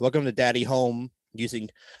Welcome to Daddy Home using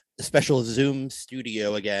the special Zoom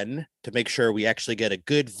studio again to make sure we actually get a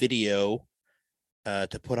good video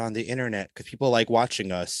to put on the internet because people like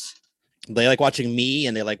watching us. They like watching me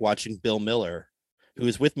and they like watching Bill Miller, who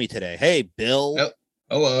is with me today. Hey, Bill. Oh,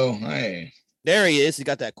 hello. Hi. There he is. He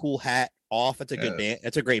got that cool hat off. That's a good Yes. band.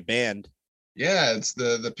 That's a great band. Yeah, it's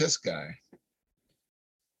the piss guy.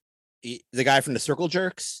 The guy from the Circle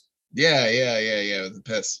Jerks. Yeah. The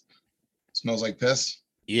piss. Smells like piss.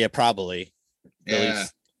 Yeah, probably. Yeah.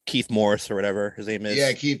 Keith Morris or whatever his name is.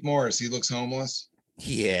 Yeah, Keith Morris. He looks homeless.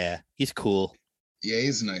 Yeah, he's cool. Yeah,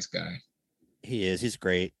 he's a nice guy. He is. He's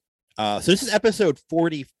great. So this is episode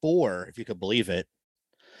 44, if you could believe it,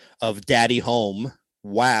 of Daddy Home.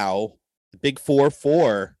 Wow. The big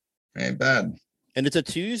 4-4. Ain't bad. And it's a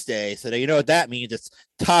Tuesday. So you know what that means. It's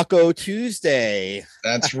Taco Tuesday.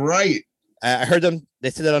 That's right. I heard them. They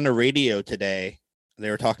said that on the radio today. They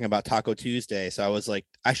were talking about Taco Tuesday. So I was like,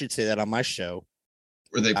 I should say that on my show.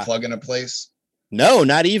 Were they plugging a place? No,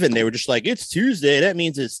 not even. They were just like, it's Tuesday. That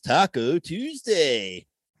means it's Taco Tuesday.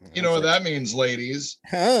 You know what that means, ladies?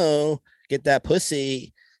 Oh, get that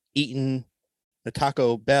pussy eating the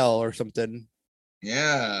Taco Bell or something.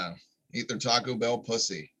 Yeah. Eat their Taco Bell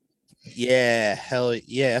pussy. Yeah, hell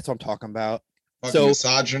yeah, that's what I'm talking about. Fucking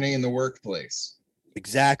misogyny in the workplace.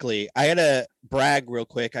 Exactly. I gotta brag real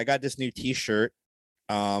quick. I got this new t-shirt.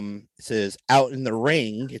 It says Out in the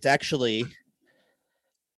Ring. It's actually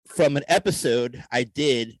from an episode I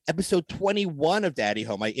did, episode 21 of Daddy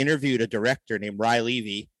Home. I interviewed a director named Ry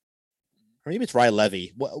Levy, or maybe it's Ry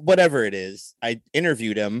Levy, whatever it is. I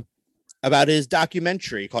interviewed him about his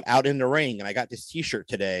documentary called Out in the Ring, and I got this t-shirt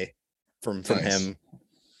today from him.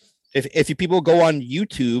 If you people go on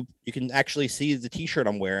YouTube, you can actually see the t-shirt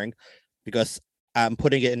I'm wearing because I'm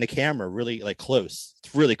putting it in the camera really like close.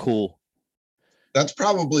 It's really cool. That's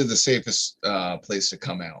probably the safest place to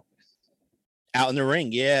come out. Out in the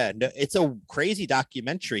Ring, yeah. It's a crazy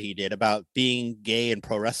documentary he did about being gay in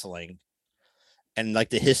pro wrestling and like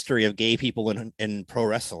the history of gay people in pro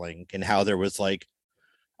wrestling and how there was like,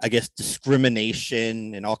 I guess,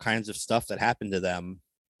 discrimination and all kinds of stuff that happened to them.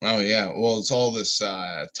 Oh, yeah. Well, it's all this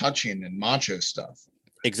touching and macho stuff.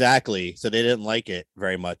 Exactly. So they didn't like it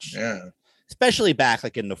very much. Yeah. Especially back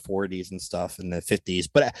like in the 40s and stuff in the 50s.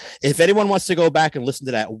 But if anyone wants to go back and listen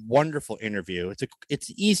to that wonderful interview,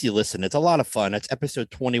 it's easy listen. It's a lot of fun. It's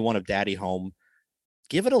episode 21 of Daddy Home.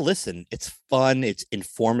 Give it a listen. It's fun. It's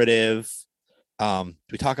informative.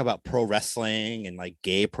 We talk about pro wrestling and like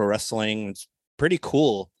gay pro wrestling. It's pretty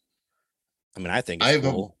cool. I mean, I think it's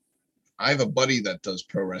cool. I have a buddy that does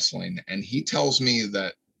pro wrestling, and he tells me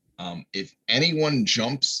that if anyone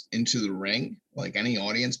jumps into the ring, like any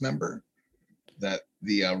audience member, that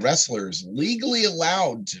the wrestler is legally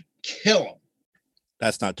allowed to kill him.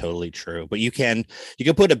 That's not totally true, but you can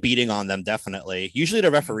put a beating on them, definitely. Usually the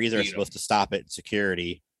referees are supposed to stop it in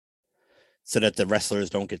security so that the wrestlers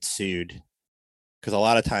don't get sued. Because a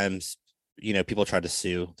lot of times, you know, people try to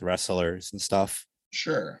sue the wrestlers and stuff.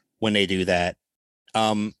 Sure. When they do that.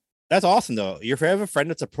 That's awesome, though. You have a friend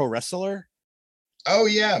that's a pro wrestler? Oh,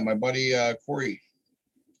 yeah. My buddy,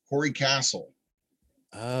 Corey Castle.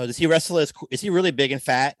 Does he wrestle? Is he really big and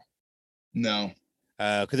fat? No.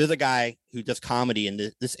 Because there's a guy who does comedy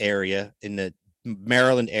in this area, in the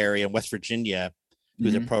Maryland area, in West Virginia,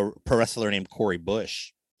 who's a pro wrestler named Corey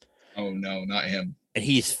Bush. Oh, no, not him. And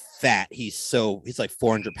he's fat. He's like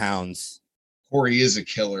 400 pounds. Corey is a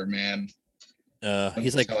killer, man.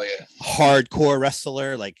 He's like a hardcore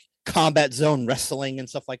wrestler, like Combat Zone wrestling and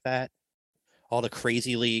stuff like that. All the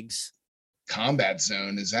crazy leagues. Combat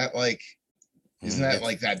Zone, is that like, isn't that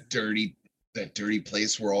like that dirty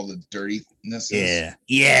place where all the dirtiness is?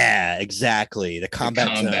 Yeah, exactly. The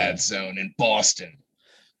Combat Zone in Boston.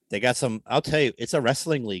 They got some, I'll tell you, it's a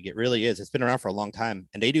wrestling league. It really is. It's been around for a long time,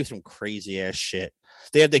 and they do some crazy ass shit.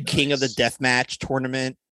 They have the King of the Deathmatch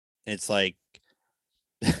tournament. And it's like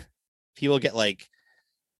people get like,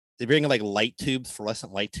 they bring like light tubes,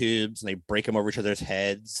 fluorescent light tubes, and they break them over each other's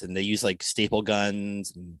heads, and they use like staple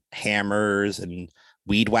guns and hammers and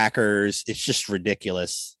weed whackers. It's just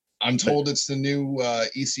ridiculous. I'm told it's the new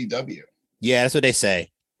ECW. Yeah, that's what they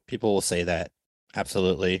say. People will say that.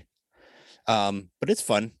 Absolutely. But it's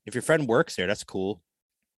fun. If your friend works there, that's cool.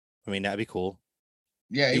 I mean, that'd be cool.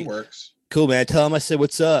 Yeah, he works. Cool, man. Tell him I said,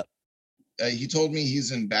 what's up? He told me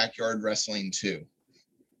he's in Backyard Wrestling 2.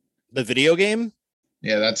 The video game?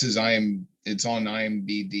 Yeah, that's his it's on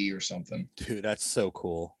IMDb or something. Dude, that's so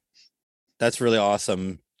cool. That's really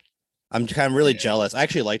awesome. I'm kind of really jealous. I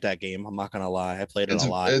actually like that game. I'm not gonna lie. I played it a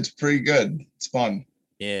lot. It's pretty good. It's fun.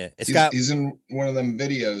 Yeah, he's in one of them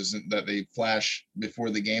videos that they flash before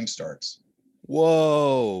the game starts.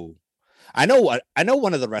 Whoa. I know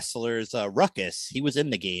one of the wrestlers, Ruckus. He was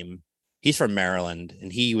in the game. He's from Maryland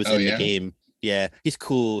and he was Oh in the yeah. game. Yeah, he's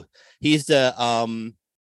cool. He's the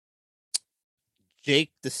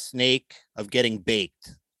Jake the Snake of getting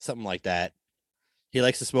baked, something like that. He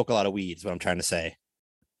likes to smoke a lot of weed, is what I'm trying to say.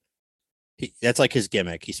 That's like his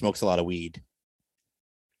gimmick. He smokes a lot of weed.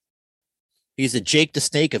 He's the Jake the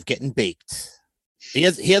Snake of getting baked. He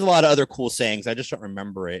has a lot of other cool sayings. I just don't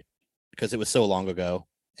remember it because it was so long ago.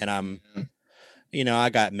 And I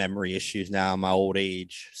got memory issues now in my old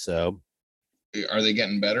age. So Are they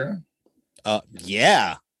getting better?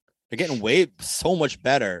 yeah. They're getting so much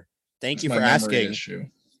better. Thank That's you my for memory asking. issue.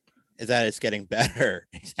 Is that it's getting better.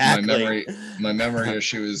 My Exactly. memory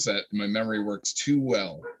issue is that my memory works too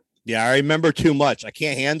well. Yeah, I remember too much. I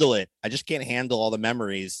can't handle it. I just can't handle all the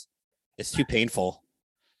memories. It's too painful.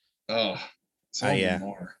 Oh, some of Yeah, them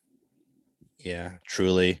are. yeah,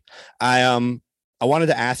 truly. I wanted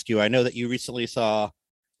to ask you. I know that you recently saw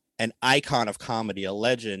an icon of comedy, a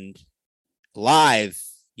legend, live.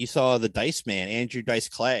 You saw the Dice Man, Andrew Dice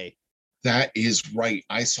Clay. That is right.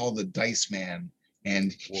 I saw the Dice Man,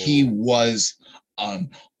 and he Whoa. was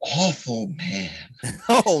an awful man.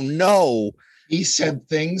 Oh no. He said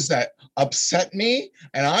things that upset me,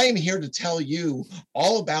 and I am here to tell you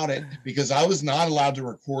all about it because I was not allowed to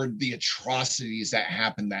record the atrocities that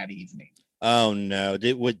happened that evening. Oh no.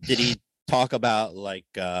 Did he talk about like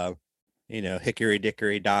Hickory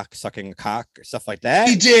Dickory Dock sucking a cock or stuff like He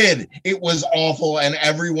that? did. It was awful, and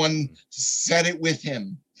everyone said it with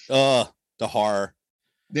him. The horror.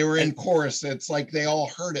 They were And in chorus. It's like they all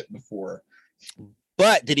heard it before.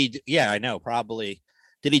 but did he? Yeah, I know. Probably.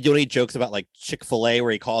 Did he do any jokes about like Chick-fil-A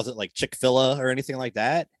where he calls it like Chick-fil-A or anything like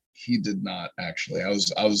that? He did not actually. I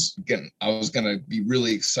was gonna be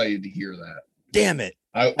really excited to hear that. Damn it.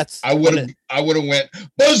 I That's I would one have of I would have went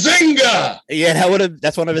bazinga. yeah,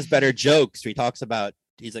 that's one of his better jokes. He talks about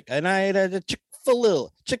he's like, and I had a Chick-fil-A.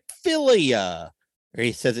 Or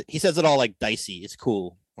he says it all like dicey. It's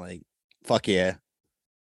cool. Like, fuck yeah.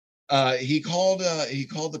 He called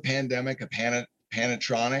the pandemic a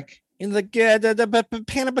panatronic. In the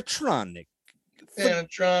Panapatronic.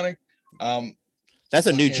 Panatronic. Um, That's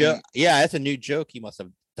a new joke. fucking Yeah, that's a new joke he must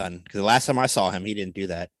have done. Because the last time I saw him, he didn't do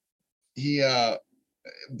that. he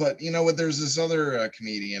but you know what? There's this other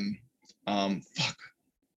comedian. Fuck.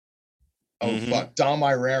 Oh Mm-hmm. fuck. Dom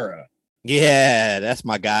Irera. Yeah, that's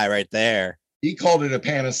my guy right there. He called it a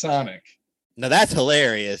Panasonic. Now that's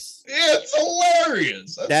hilarious. It's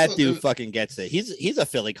hilarious. That dude fucking gets it. He's a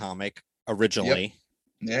Philly comic originally.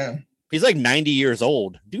 Yep. Yeah. He's like 90 years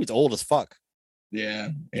old. Dude's old as fuck. Yeah.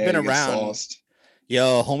 He's been He gets around. lost.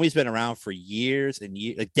 Yo, homie's been around for years and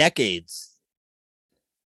years, like decades.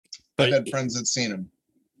 I've But had friends that seen him.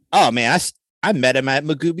 oh man, I met him at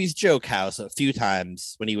Magooby's Joke House a few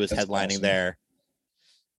times when he was That's headlining awesome. there.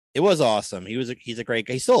 It was awesome. He's a great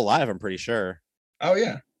guy. He's still alive, I'm pretty sure. Oh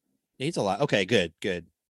yeah. He's alive. Okay, good.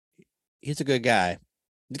 He's a good guy.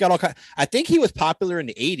 He's got all kind. I think he was popular in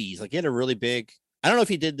the 80s. Like he had a really big. I don't know if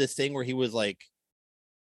he did this thing where he was like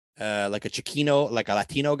a Chiquino, like a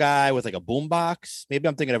Latino guy with like a boombox. Maybe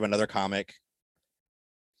I'm thinking of another comic.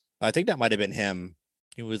 I think that might have been him.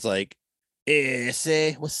 He was like, "Hey,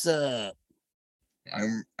 say what's up?"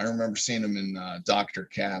 I remember seeing him in Dr.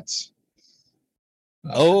 Katz,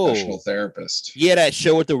 Oh, professional therapist. yeah, that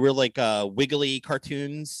show with the real like wiggly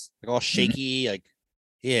cartoons, like all Mm-hmm. shaky. Like,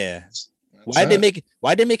 yeah. That's Why'd they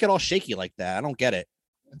it. make it all shaky like that? I don't get it.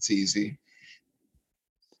 It's easy.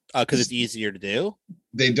 Because it's easier to do.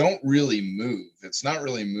 They don't really move. It's not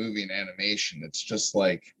really moving animation. It's just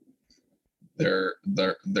like they're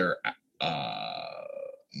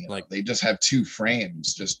Like, they just have two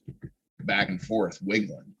frames just back and forth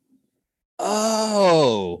wiggling.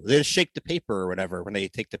 oh, they just shake the paper or whatever when they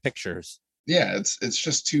take the pictures. Yeah, it's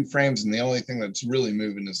just two frames, and the only thing that's really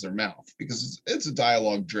moving is their mouth because it's a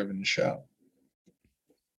dialogue driven show.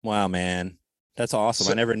 Wow, man, that's awesome.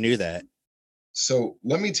 I So, never knew that. so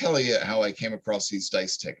let me tell you how I came across these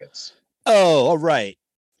dice tickets. Oh, all right.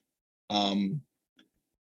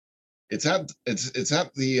 It's at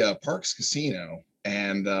the Parks Casino,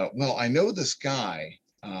 and well, I know this guy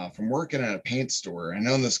from working at a paint store. I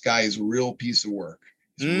know this guy is a real piece of work.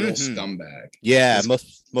 He's a real scumbag. Yeah,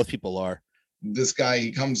 This most people are. this guy,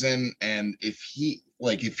 he comes in, and if he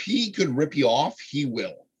could rip you off, he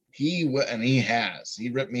will. He will, and he has. He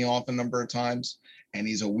ripped me off a number of times, and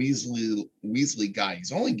he's a Weasley guy.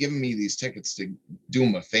 He's only giving me these tickets to do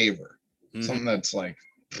him a favor. Something that's like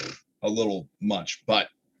a little much, but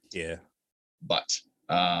Yeah.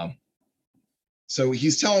 So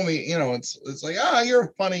he's telling me, it's like, you're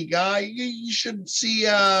a funny guy. You should see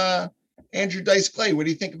Andrew Dice Clay. What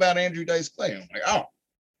do you think about Andrew Dice Clay? I'm like, oh,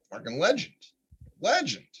 fucking legend. I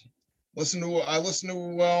listen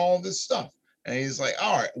to all this stuff. And he's like,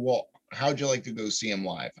 all right, well, how'd you like to go see him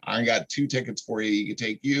live? I got 2 tickets for you. You can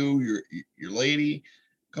take your lady,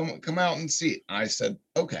 come out and see it. I said,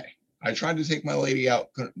 okay. I tried to take my lady out,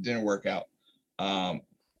 didn't work out.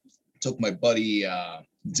 Took my buddy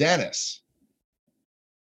Dennis.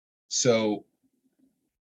 So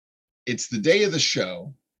it's the day of the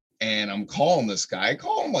show, and I'm calling this guy. I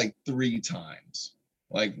call him like 3 times,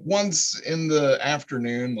 like once in the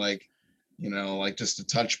afternoon, like, like just a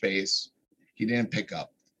touch base. He didn't pick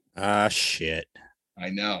up. Ah, shit. I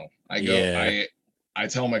know. I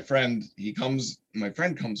tell my friend, my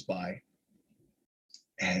friend comes by,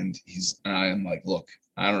 and I'm like, look,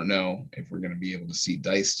 I don't know if we're going to be able to see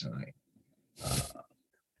Dice tonight.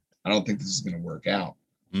 I don't think this is going to work out.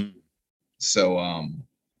 Mm. So,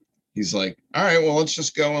 he's like, all right, well, let's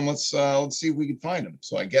just go and let's see if we can find him.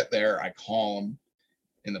 So I get there, I call him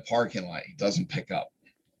in the parking lot. He doesn't pick up.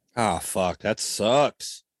 Oh, fuck. That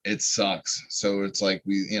sucks. It sucks. So it's like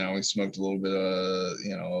we smoked a little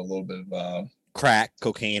bit of crack,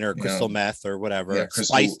 cocaine, or crystal meth or whatever. Yeah,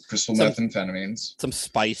 crystal methamphetamines. Some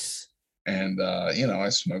spice. And I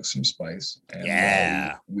smoked some spice.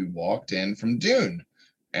 And we walked in from Dune.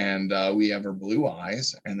 And we have our blue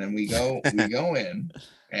eyes, and then we go in,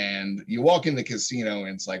 and you walk in the casino,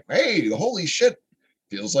 and it's like, hey, holy shit,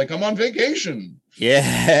 feels like I'm on vacation.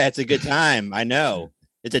 Yeah, it's a good time. I know.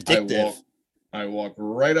 It's addictive. I walk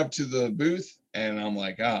right up to the booth, and I'm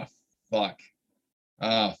like, fuck.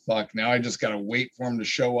 Now I just gotta wait for him to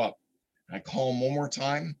show up. I call him one more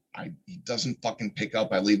time. He doesn't fucking pick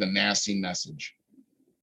up. I leave a nasty message.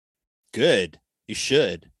 Good. You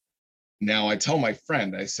should. Now I tell my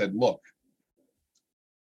friend, I said, look,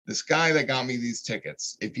 this guy that got me these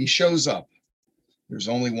tickets, if he shows up, there's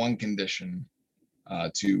only one condition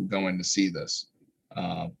to go in to see this.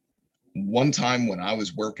 One time when I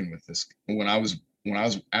was working with this, when I was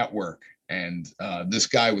at work, and this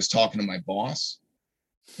guy was talking to my boss,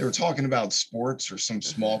 they were talking about sports or some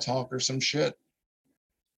small talk or some shit.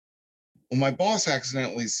 Well, my boss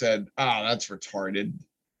accidentally said, that's retarded.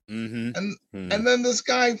 Mm-hmm. And then this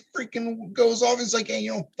guy freaking goes off. He's like, hey,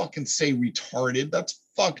 you don't fucking say retarded. That's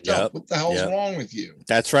fucked up. What the hell's wrong with you?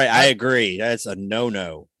 That's right. I agree. That's a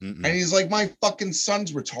no-no. And he's like, my fucking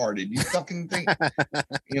son's retarded. You fucking think, and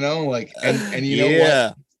you know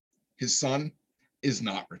what? His son is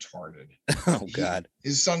not retarded. Oh, God.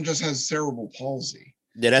 His son just has cerebral palsy.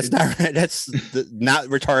 Yeah, that's not not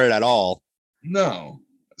retarded at all. No.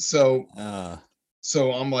 So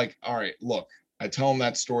I'm like, all right, look. I tell him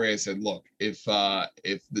that story. I said, look, if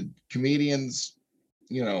the comedians,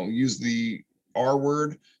 use the R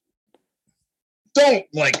word, don't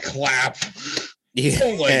clap. Yeah.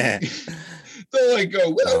 Don't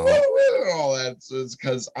go all that. So it's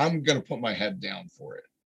because I'm gonna put my head down for it.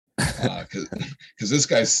 Because this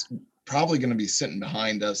guy's probably gonna be sitting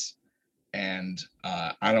behind us, and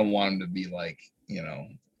I don't want him to be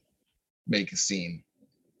make a scene.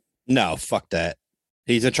 No, fuck that.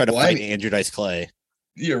 He's gonna try to fight Andrew Dice Clay.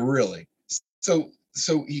 Yeah, really. So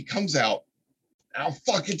he comes out. Oh,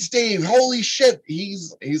 fuck, it's Dave. Holy shit.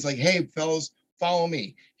 He's like, hey, fellas, follow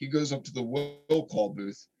me. He goes up to the will call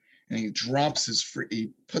booth, and he drops he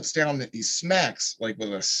puts down, he smacks, with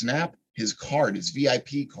a snap, his card, his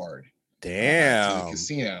VIP card. Damn. To the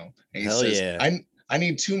casino. And he says, I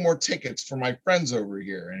need 2 more tickets for my friends over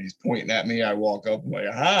here. And he's pointing at me. I walk up, I'm like,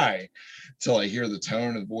 hi. Till I hear the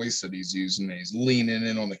tone of voice that he's using. And he's leaning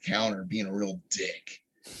in on the counter, being a real dick.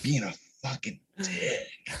 Being a fucking dick.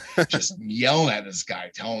 Just yelling at this guy,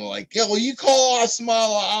 telling him yo, you call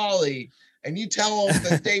Asmala Ali and you tell him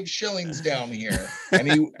that Dave Schilling's down here. And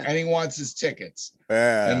he wants his tickets.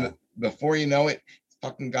 And before you know it,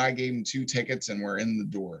 fucking guy gave him 2 tickets and we're in the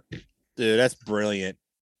door. Dude, that's brilliant.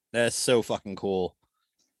 That's so fucking cool.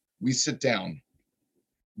 We sit down.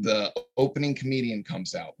 The opening comedian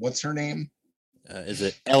comes out. What's her name? Is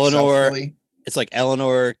it Eleanor? It's like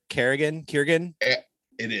Eleanor Kerrigan. It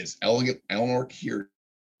is Eleanor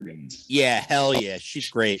Kerrigan. Yeah, hell yeah,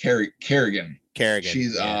 she's great. Kerrigan.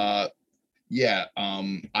 She's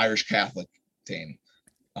Irish Catholic dame.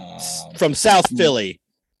 From South Philly.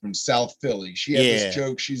 From South Philly. She had this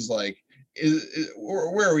joke. She's like,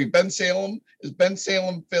 where are we? Ben Salem? Is Ben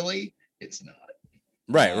Salem Philly? It's not.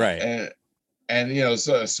 Right. And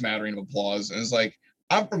so a smattering of applause. And it's like,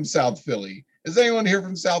 I'm from South Philly. Is anyone here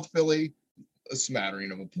from South Philly? A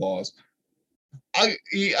smattering of applause. I'll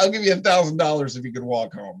give you $1,000 if you could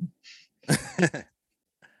walk home.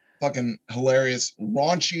 Fucking hilarious,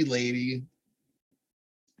 raunchy lady.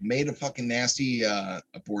 made a fucking nasty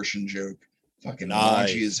abortion joke. Fucking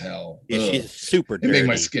raunchy as Nice. hell. Yeah, Ugh. she's super It made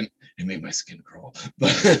my dirty. skin. It made my skin crawl.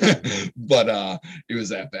 But it was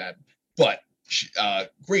that bad. But she,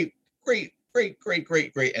 great.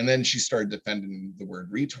 And then she started defending the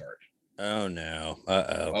word retard. Oh no.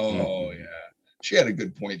 Uh-oh. Oh yeah. She had a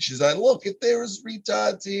good point. She's like, look, if there was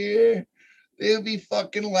retards here, they'd be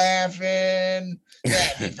fucking laughing.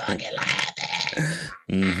 They'd be fucking laughing.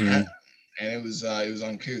 Mm-hmm. And it was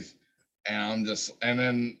uncouth. And I'm just,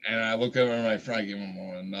 and I look over at my friend, I give him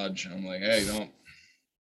a nudge. I'm like, hey,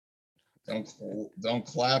 don't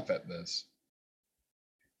clap at this.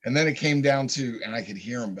 And then it came down to, and I could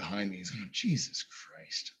hear him behind me. He's going, Jesus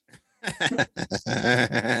Christ.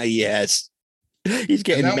 Yes. He's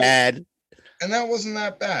getting mad. And that wasn't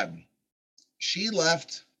that bad. She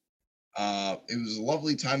left. It was a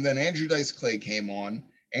lovely time. Then Andrew Dice Clay came on.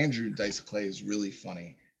 Andrew Dice Clay is really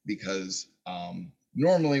funny because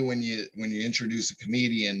normally when you introduce a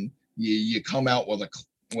comedian, you come out while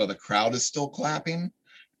the crowd is still clapping.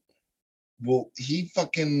 Well, he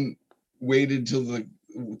fucking waited till the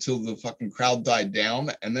fucking crowd died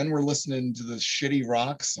down, and then we're listening to this shitty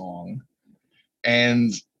rock song,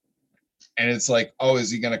 and it's like, oh, is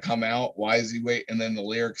he gonna come out? Why is he wait? And then the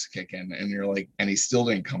lyrics kick in, and you're like, and he still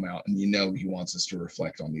didn't come out, and he wants us to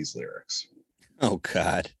reflect on these lyrics. Oh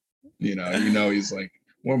God. He's like,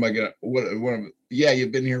 what am I gonna yeah,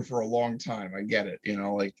 you've been here for a long time. I get it,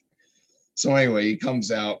 like. So anyway, he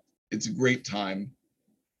comes out. It's a great time.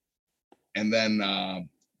 And then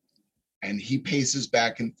and he paces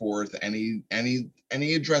back and forth, and he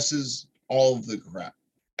addresses all of the crowd,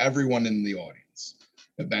 everyone in the audience.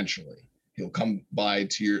 Eventually, he'll come by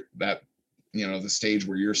to the stage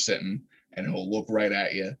where you're sitting, and he'll look right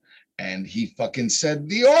at you. And he fucking said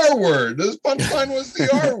the R word. His punchline was the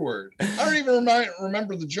R word. I don't even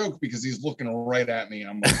remember the joke because he's looking right at me.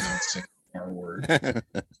 I'm like, don't say the R word.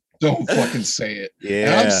 Don't fucking say it.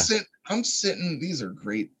 Yeah. And I'm sitting. These are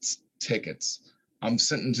great tickets. I'm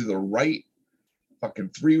sitting to the right, fucking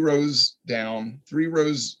 3 rows down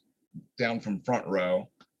from front row,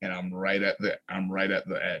 and I'm right at the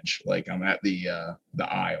edge. Like I'm at the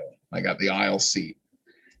aisle. I got the aisle seat.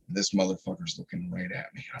 This motherfucker's looking right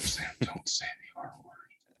at me. I'm saying, don't say the R word.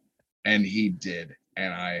 And he did.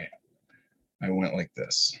 And I went like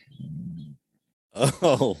this.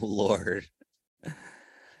 Oh Lord.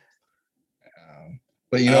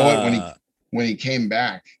 But you know what? When he came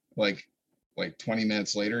back, like 20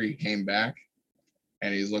 minutes later, he came back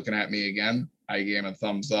and he's looking at me again. I gave him a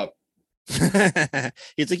thumbs up.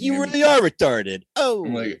 He's like, you really are retarded. Oh,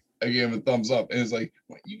 I'm like, I gave him a thumbs up. And he's like,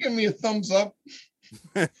 what, you give me a thumbs up?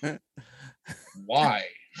 Why?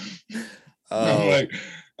 Oh. I'm like,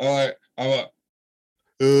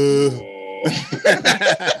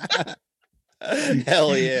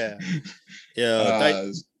 hell yeah.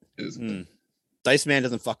 Yeah. Dice Man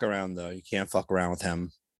doesn't fuck around though. You can't fuck around with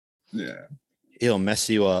him. Yeah. He'll mess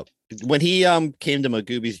you up. When he came to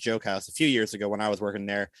Magooby's Joke House a few years ago when I was working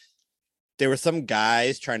there were some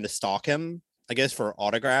guys trying to stalk him, I guess, for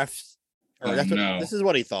autographs. Or this is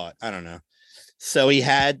what he thought. I don't know. So he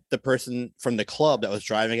had the person from the club that was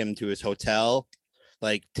driving him to his hotel,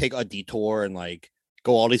 like take a detour and like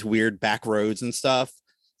go all these weird back roads and stuff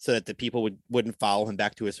so that the people wouldn't follow him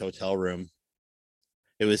back to his hotel room.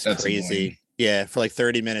 It was crazy. Annoying. Yeah, for like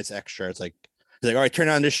 30 minutes extra. It's like, he's like, all right, turn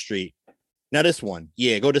on this street. Now this one.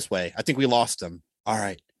 Yeah, go this way. I think we lost him. All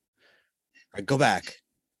right, go back.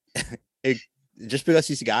 Just because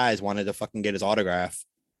these guys wanted to fucking get his autograph.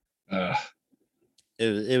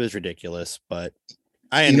 It was ridiculous, but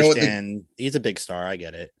I understand. He's a big star. I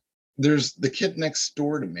get it. There's the kid next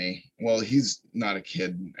door to me. Well, he's not a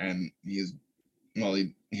kid, and he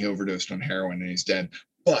overdosed on heroin and he's dead.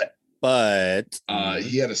 But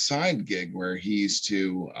he had a side gig where he used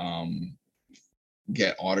to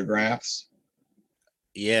get autographs.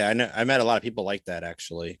 Yeah, I know. I met a lot of people like that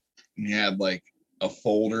actually. He had like a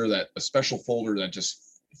special folder that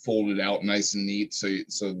just folded out nice and neat, so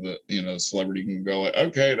the celebrity can go like,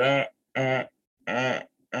 okay, all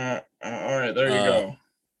right, there you go.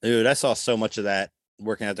 Dude, I saw so much of that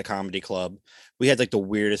working at the comedy club. We had like the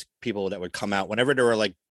weirdest people that would come out whenever there were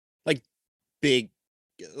like big,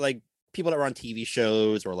 like people that were on TV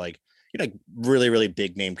shows or like really, really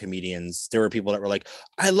big name comedians. There were people that were like,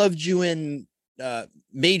 I loved you in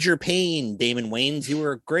Major Pain, Damon Wayans. You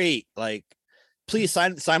were great. Like, please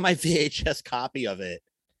sign my VHS copy of it.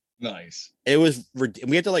 Nice. It was,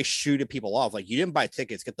 we had to like shoot people off. Like, you didn't buy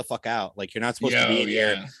tickets, get the fuck out. Like, you're not supposed to be in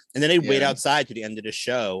here. And then they'd wait outside to the end of the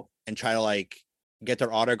show and try to like get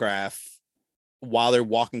their autograph while they're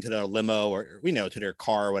walking to their limo or to their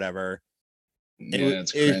car or whatever.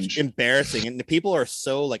 it's it's cringe. embarrassing, and the people are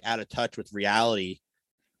so like out of touch with reality.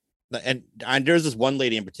 And there's this one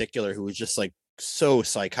lady in particular who was just like so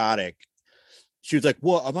psychotic. She was like,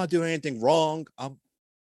 "Well, I'm not doing anything wrong.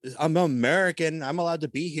 I'm American. I'm allowed to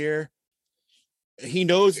be here. He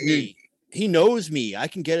knows me. He knows me. I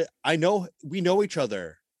can get it. I know we know each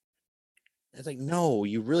other." It's like, no,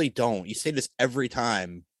 you really don't. You say this every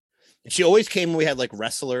time. And she always came when we had like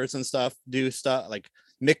wrestlers and stuff do stuff. Like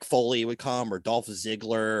Mick Foley would come or Dolph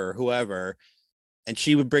Ziggler or whoever, and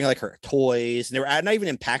she would bring like her toys, and they were not even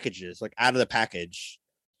in packages, like out of the package.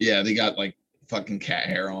 Yeah, they got like fucking cat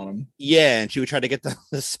hair on them. Yeah, and she would try to get them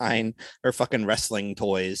to sign her fucking wrestling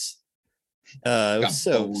toys. It Got was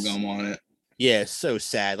so bubble gum on it. yeah, so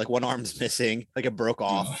sad. Like one arm's missing, like it broke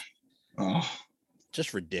off. Oh,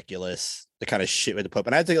 Just ridiculous. The kind of shit with the Pope.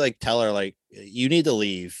 And I had to like tell her, like, you need to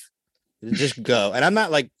leave. Just go. And I'm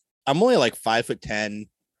not like, I'm only like 5'10".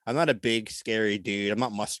 I'm not a big, scary dude. I'm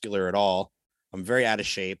not muscular at all. I'm very out of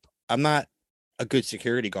shape. I'm not a good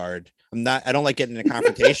security guard. I don't like getting into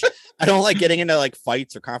confrontation. I don't like getting into like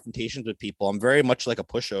fights or confrontations with people. I'm very much like a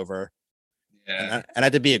pushover. yeah. And I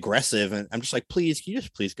had to be aggressive. And I'm just like, please, can you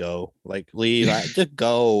just please go? Like, leave. Just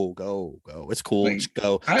go. It's cool. Like, just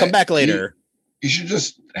go. Come back later. You should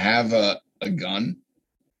just have a gun.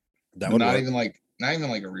 That would not work. even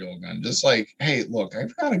like a real gun. Just like, hey, look,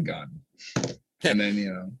 I've got a gun. And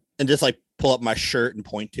then, and just like pull up my shirt and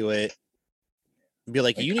point to it. And be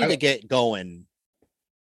like, you need to get going.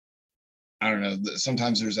 I don't know.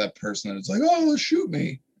 Sometimes there's that person that's like, oh, shoot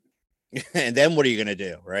me. And then what are you going to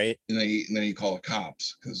do? Right. And then you call the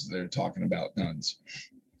cops because they're talking about guns.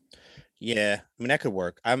 Yeah. I mean, that could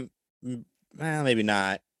work. Well, maybe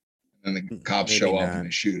not. And the cops show up and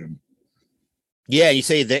they shoot him. Yeah. You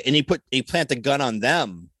say that and you plant the gun on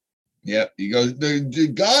them. Yep. You go,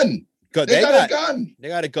 the gun. They got a gun. They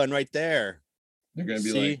got a gun right there. They're going to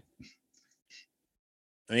be like,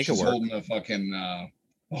 I mean, it could work. Holding a fucking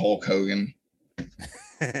Hulk Hogan.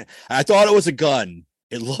 I thought it was a gun.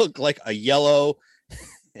 It looked like a yellow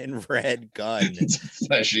and red gun. It's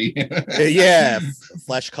fleshy. Yeah,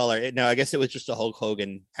 flesh color. No, I guess it was just a Hulk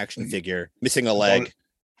Hogan action figure missing a leg.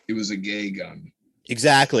 It was a gay gun.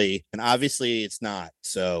 Exactly, and obviously it's not.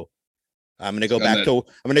 So I'm gonna go I'm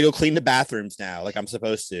gonna go clean the bathrooms now, like I'm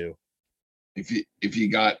supposed to. If you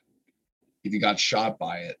got shot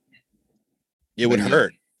by it, it would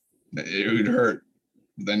hurt. It would hurt.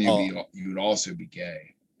 Then you would also be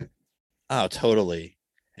gay. Oh, totally.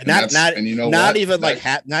 And not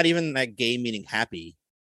even like gay meaning happy.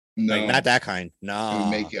 No, like not that kind. No, it would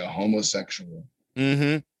make you a homosexual.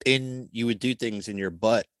 Mm-hmm. And you would do things in your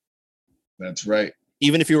butt. That's right.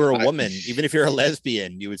 Even if you were a woman, even if you're a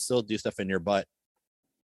lesbian, you would still do stuff in your butt.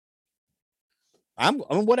 I'm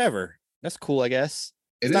whatever. That's cool, I guess.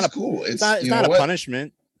 It's not cool. It's not a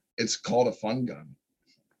punishment. It's called a fun gun.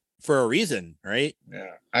 For a reason, right?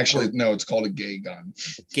 Yeah. Actually, no, it's called a gay gun.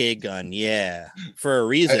 Gay gun, yeah. For a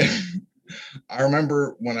reason. I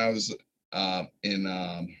remember when I was in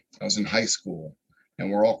high school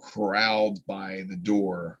and we're all corralled by the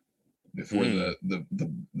door before the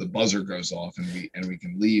buzzer goes off and we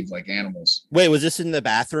can leave like animals. Wait, was this in the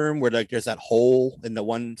bathroom where like there's that hole in the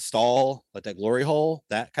one stall, like that glory hole?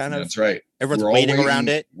 That kind of. That's right. Everyone's waiting around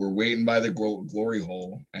it. We're waiting by the glory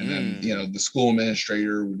hole, and then the school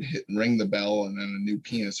administrator would ring the bell, and then a new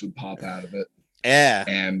penis would pop out of it. Yeah.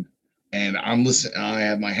 And I'm listening. I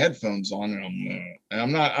have my headphones on, and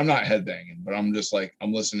I'm not headbanging, but I'm just like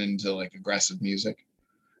I'm listening to like aggressive music,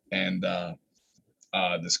 and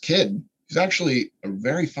this kid, who's actually a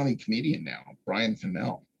very funny comedian now, Brian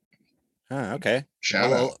Fennell. Oh, okay.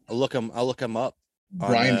 Shout out. I'll look him up.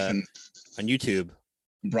 On YouTube.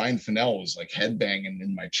 Brian Fennell was like headbanging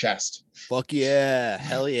in my chest. Fuck yeah,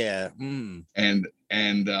 hell yeah. And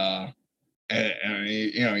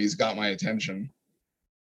he, he's got my attention.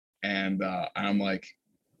 And I'm like,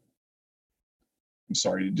 I'm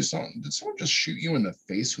sorry, did someone just shoot you in the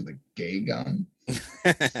face with a gay gun?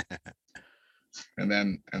 and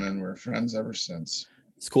then we're friends ever since.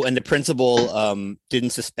 It's cool. And the principal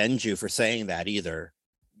didn't suspend you for saying that either.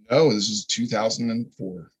 No, this is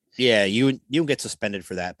 2004. Yeah, you get suspended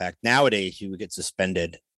for that back nowadays. You would get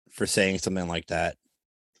suspended for saying something like that.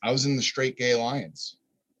 I was in the Straight Gay Alliance.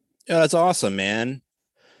 Oh, that's awesome, man.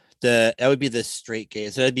 That would be the straight gay.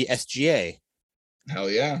 So that'd be SGA. Hell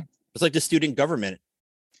yeah. It's like the student government.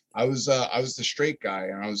 I was the straight guy,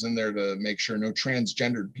 and I was in there to make sure no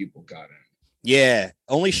transgendered people got in. Yeah,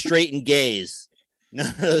 only straight and gays. None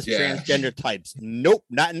of those transgender types. Nope,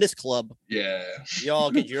 not in this club. Yeah.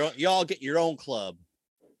 Y'all get your own club.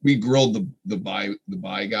 We grilled the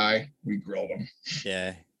bi guy. We grilled him.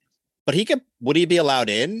 Yeah. But would he be allowed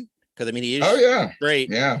in? Because I mean, he Oh is yeah, straight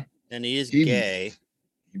yeah. and he is He, gay.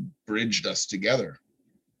 he bridged us together.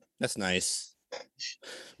 That's nice.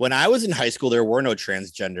 When I was in high school, there were no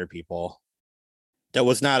transgender people. That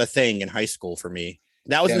was not a thing in high school for me.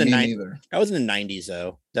 That was Yeah, in the me night. neither. That was in the 90s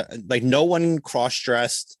though. Like no one cross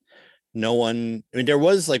dressed. No one. I mean, there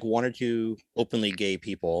was like one or two openly gay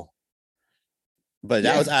people, but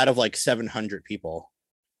that was Yeah, out of like 700 people.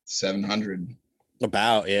 700.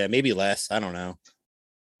 About, yeah, maybe less. I don't know.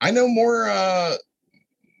 I know more. I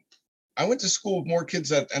went to school with more kids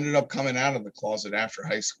that ended up coming out of the closet after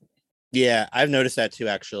high school. Yeah, I've noticed that too.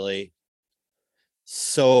 Actually,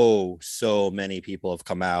 so many people have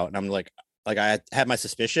come out, and I'm like I had my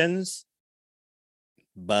suspicions,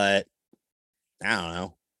 but I don't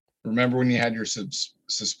know. Remember when you had your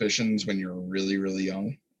suspicions when you were really, really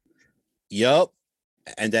young? Yup,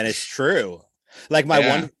 and then it's true. Like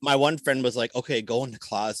Yeah. my one friend was like, "Okay, go in the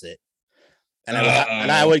closet," and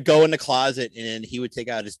I Uh-oh. would go in the closet, and then he would take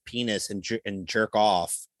out his penis and jerk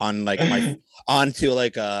off on like my onto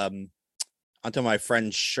like onto my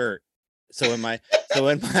friend's shirt. So when my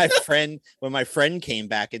friend came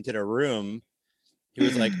back into the room, he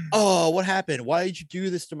was like, "Oh, what happened? Why did you do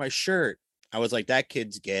this to my shirt?" I was like, "That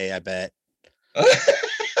kid's gay, I bet."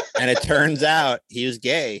 And it turns out he was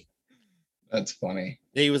gay. That's funny.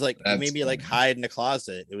 He was like, he made That's me like funny. hide in the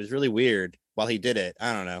closet. It was really weird while he did it.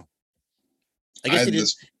 I don't know. I I guess had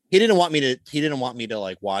this. he didn't want me to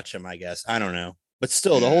like watch him, I guess. I don't know. But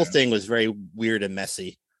still, the whole Yeah. thing was very weird and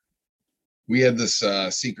messy. We had this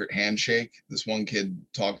secret handshake. This one kid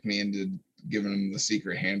talked me into giving him the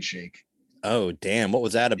secret handshake. Oh, damn. What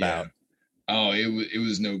was that Yeah. about? Oh, it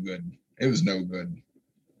was no good. It was no good.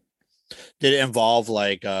 Did it involve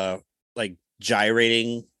like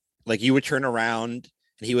gyrating? Like you would turn around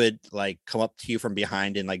and he would like come up to you from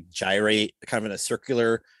behind and like gyrate kind of in a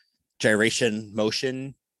circular gyration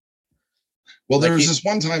motion. Well, Like he there's this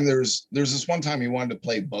one time he wanted to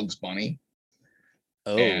play Bugs Bunny,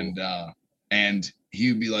 oh. and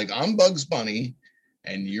he would be like, "I'm Bugs Bunny,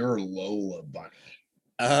 and you're Lola Bunny."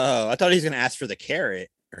 Oh, I thought he was gonna ask for the carrot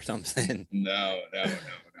or something. No, no, no, no,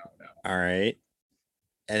 no. All right.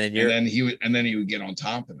 And then And you're then he would get on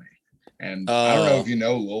top of me. And I don't know if oh you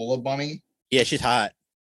know Lola Bunny. yeah, she's hot.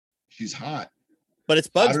 She's hot, But it's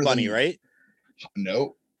Bugs hotter Bunny, than right?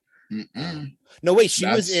 nope. Oh. Mm-mm. No, wait,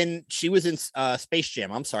 That's she was in Space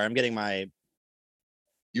Jam. I'm sorry, I'm getting my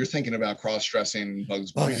you're thinking about cross-dressing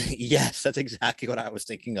Bugs Bunny. yes, that's exactly what I was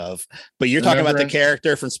thinking of. But you're talking about Remember the in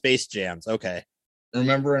character from Space Jams. Okay.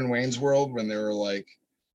 remember in Wayne's World when they were like,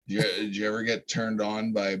 did you ever get turned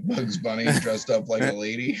on by Bugs Bunny dressed up like a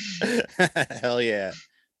lady? Hell yeah.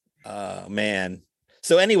 Man.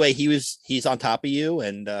 So anyway, he's on top of you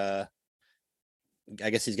and I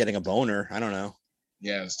guess he's getting a boner. I don't know.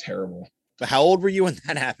 Yeah, it's terrible. But how old were you when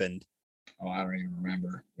that happened? Oh, I don't even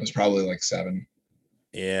remember. It was probably like 7.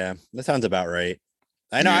 Yeah, that sounds about right.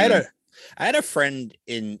 I know Yeah. I had a friend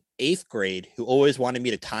in 8th grade who always wanted me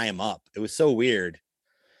to tie him up. It was so weird.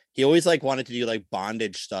 He always like wanted to do like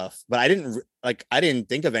bondage stuff, but I didn't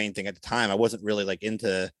think of anything at the time. I wasn't really like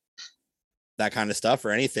into that kind of stuff or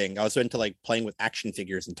anything. I was into like playing with action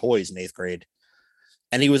figures and toys in 8th grade.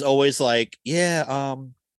 And he was always like, "Yeah,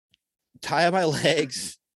 tie up my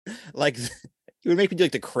legs." Like he would make me do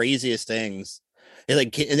like the craziest things.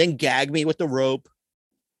 And then gag me with the rope.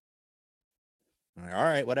 I'm like, all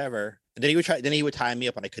right, whatever. And then he would tie me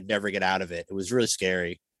up and I could never get out of it. It was really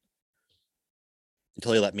scary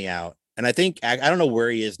until he let me out. And I think I don't know where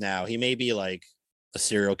he is now. He may be like a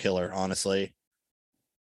serial killer, honestly.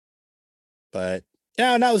 But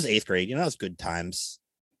yeah, that was 8th grade. That was good times.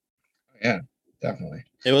 Yeah, definitely.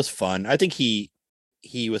 It was fun. I think he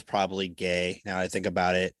was probably gay. Now I think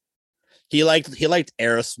about it, he liked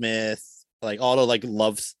Aerosmith, like all the like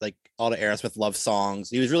loves, like all the Aerosmith love songs.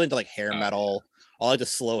 He was really into like hair metal, all like the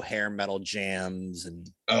slow hair metal jams, and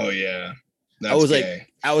Oh yeah. I That's was like, gay.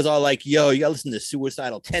 I was all like, "Yo, you gotta listen to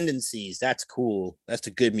Suicidal Tendencies. That's cool. That's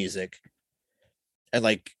the good music." And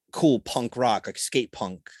like cool punk rock, like skate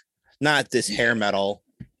punk, not this hair Yeah. metal,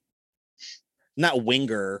 not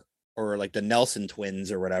Winger or like the Nelson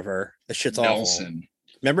Twins or whatever. That shit's awful. Nelson.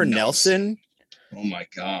 Remember Nelson. Nelson? Oh my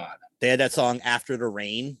god. They had that song "After the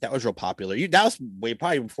Rain." That was real popular. That was way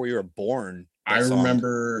probably before you were born. I That song.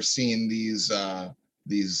 remember seeing these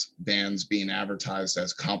bands being advertised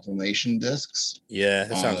as compilation discs Yeah,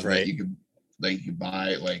 that sounds that right. you could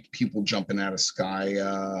buy, like people jumping out of sky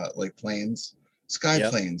Yep. planes.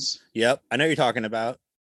 Yep. I know you're talking about.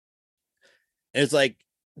 It's like,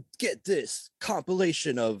 get this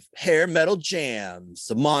compilation of hair metal jams,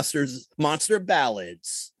 the monster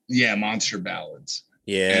ballads. Yeah, monster ballads.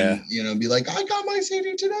 Yeah. and be like, I got my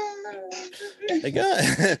CD today. Like,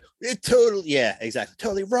 it totally, yeah, exactly.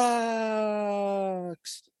 Totally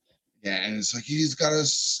rocks. Yeah, and it's like he's got a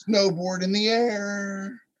snowboard in the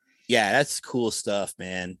air. Yeah, that's cool stuff,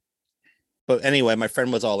 man. But anyway, my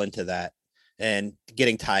friend was all into that and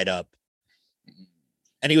getting tied up.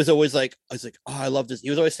 And he was always like, I was like, oh, I love this. He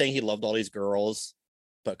was always saying he loved all these girls,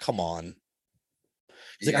 but come on.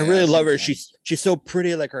 He's like, I Yeah, really love her. sometimes. She's so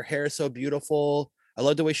pretty, like her hair is so beautiful. I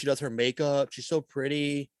love the way she does her makeup. She's so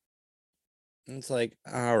pretty. And it's like,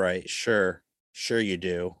 all right, sure. Sure you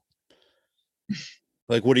do.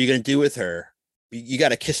 Like, what are you gonna do with her? You got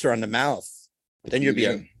to kiss her on the mouth. Then You you'll be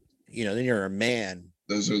do. then you're a man.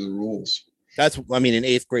 Those are the rules. That's, I mean, in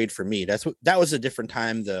eighth grade for me. That was a different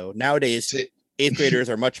time though. Nowadays, To, eighth graders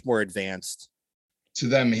are much more advanced. to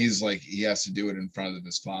them, he's like, he has to do it in front of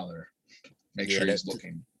his father. Make Yeah, sure he's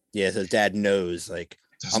looking. yeah. So dad knows, like,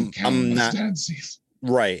 Doesn't count I'm unless not dad sees.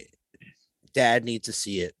 right. Dad needs to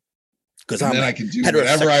see it because And I'm then I can do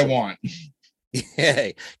whatever I want.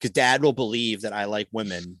 Yeah, because dad will believe that I like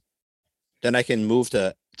women. Then I can move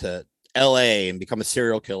to L.A. and become a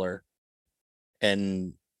serial killer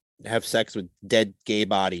and have sex with dead gay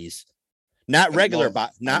bodies. Not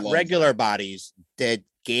not regular that. bodies, dead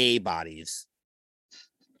gay bodies.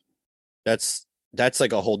 That's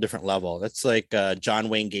like a whole different level. That's like John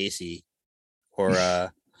Wayne Gacy or Yeah,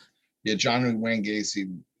 John Wayne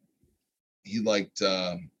Gacy, he liked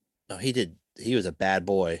no, he was a bad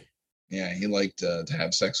boy. yeah, he liked to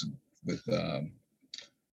have sex with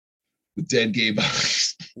dead gay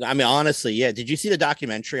bodies. I mean, honestly, yeah. Did you see the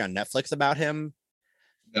documentary on Netflix about him?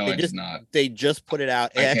 No, I did not. They just put it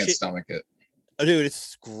out. I can't stomach it. Oh, dude,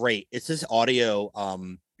 it's great. It's this audio.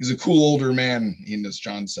 He's a cool older man, as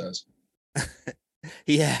John says.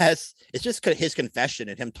 He has. It's just his confession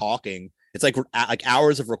and him talking. It's like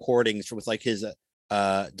hours of recordings with like his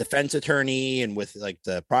defense attorney and with like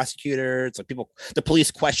the prosecutor. It's like the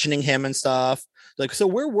police questioning him and stuff. Like, so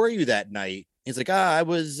where were you that night? He's like, I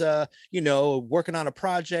was, working on a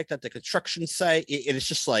project at the construction site. It's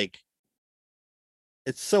just like,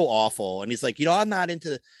 it's so awful. And he's like, I'm not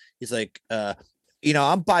into. He's like, I'm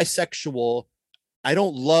bisexual. I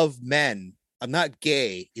don't love men. I'm not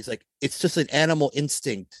gay. He's like, it's just an animal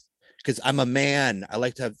instinct because I'm a man. I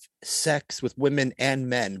like to have sex with women and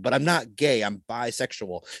men, but I'm not gay. I'm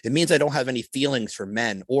bisexual. It means I don't have any feelings for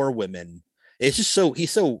men or women. It's just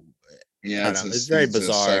he's so, yeah, it's very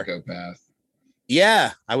bizarre. A psychopath.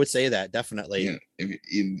 Yeah, I would say that definitely. Yeah,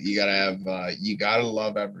 you gotta have, you gotta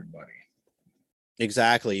love everybody.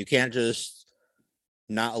 Exactly. You can't just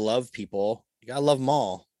not love people. You gotta love them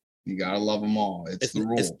all. You gotta love them all. It's the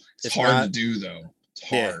rule. It's hard to do though. It's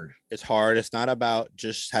hard. Yeah, it's hard. It's not about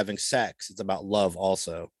just having sex. It's about love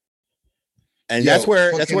also. And that's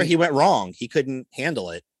where he went wrong. He couldn't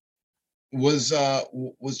handle it. Was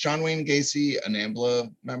John Wayne Gacy an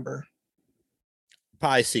AMBLA member?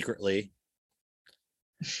 Probably secretly.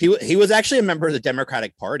 He was actually a member of the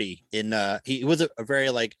Democratic Party. He was a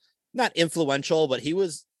very like not influential, but he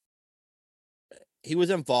was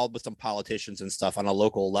involved with some politicians and stuff on a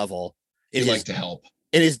local level. He liked to help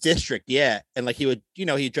in his district, yeah. And like he would,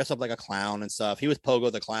 he'd dress up like a clown and stuff. He was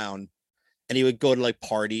Pogo the Clown, and he would go to like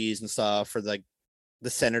parties and stuff for like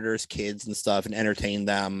the senators' kids and stuff and entertain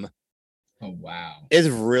them. Oh wow, it's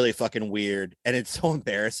really fucking weird, and it's so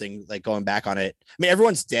embarrassing. Like going back on it, I mean,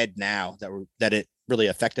 everyone's dead now that it really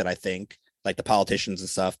affected. I think like the politicians and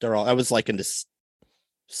stuff. I was like in the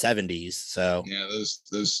 70s, so yeah, those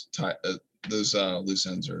loose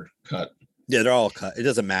ends are cut. Yeah, they're all cut. It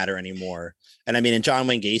doesn't matter anymore. And I mean, in John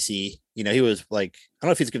Wayne Gacy, he was like, I don't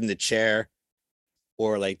know if he's given the chair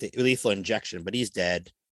or like the lethal injection, but he's dead.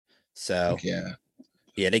 So yeah,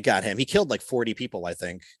 they got him. He killed like 40 people, I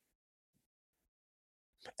think.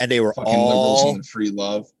 And they were fucking liberals and free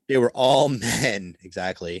love. They were all men,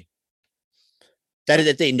 exactly.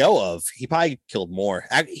 That they know of. He probably killed more.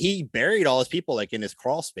 He buried all his people like in his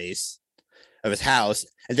crawl space of his house,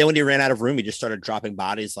 and then when he ran out of room, he just started dropping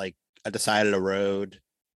bodies like at the side of the road,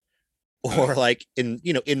 or like in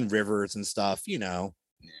rivers and stuff. Yeah. All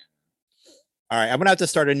right, I'm gonna have to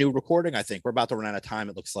start a new recording. I think we're about to run out of time.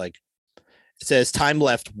 It looks like it says time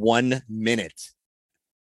left 1 minute.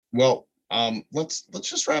 Well, let's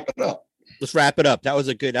just wrap it up. Let's wrap it up. That was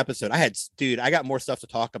a good episode. I got more stuff to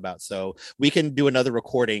talk about, so we can do another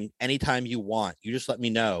recording anytime you want. You just let me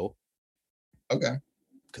know. Okay.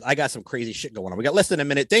 Because I got some crazy shit going on. We got less than a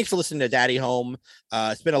minute. Thanks for listening to Daddy Home.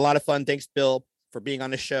 It's been a lot of fun. Thanks, Bill, for being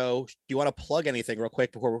on the show. Do you want to plug anything real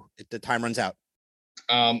quick before the time runs out?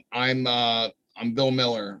 I'm Bill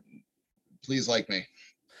Miller. Please like me.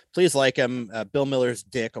 Please like him. Bill Miller's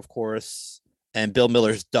dick, of course. and Bill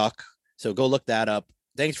Miller's Duck. So go look that up.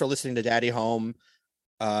 Thanks for listening to Daddy Home.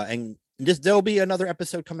 And there'll be another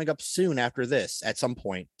episode coming up soon after this at some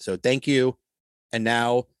point. So thank you. And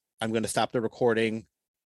now I'm going to stop the recording,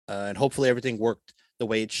 and hopefully everything worked the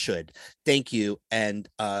way it should. Thank you, and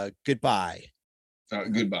goodbye.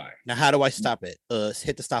 Goodbye. Now, how do I stop it?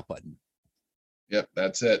 Hit the stop button. Yep,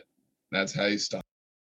 that's it. That's how you stop.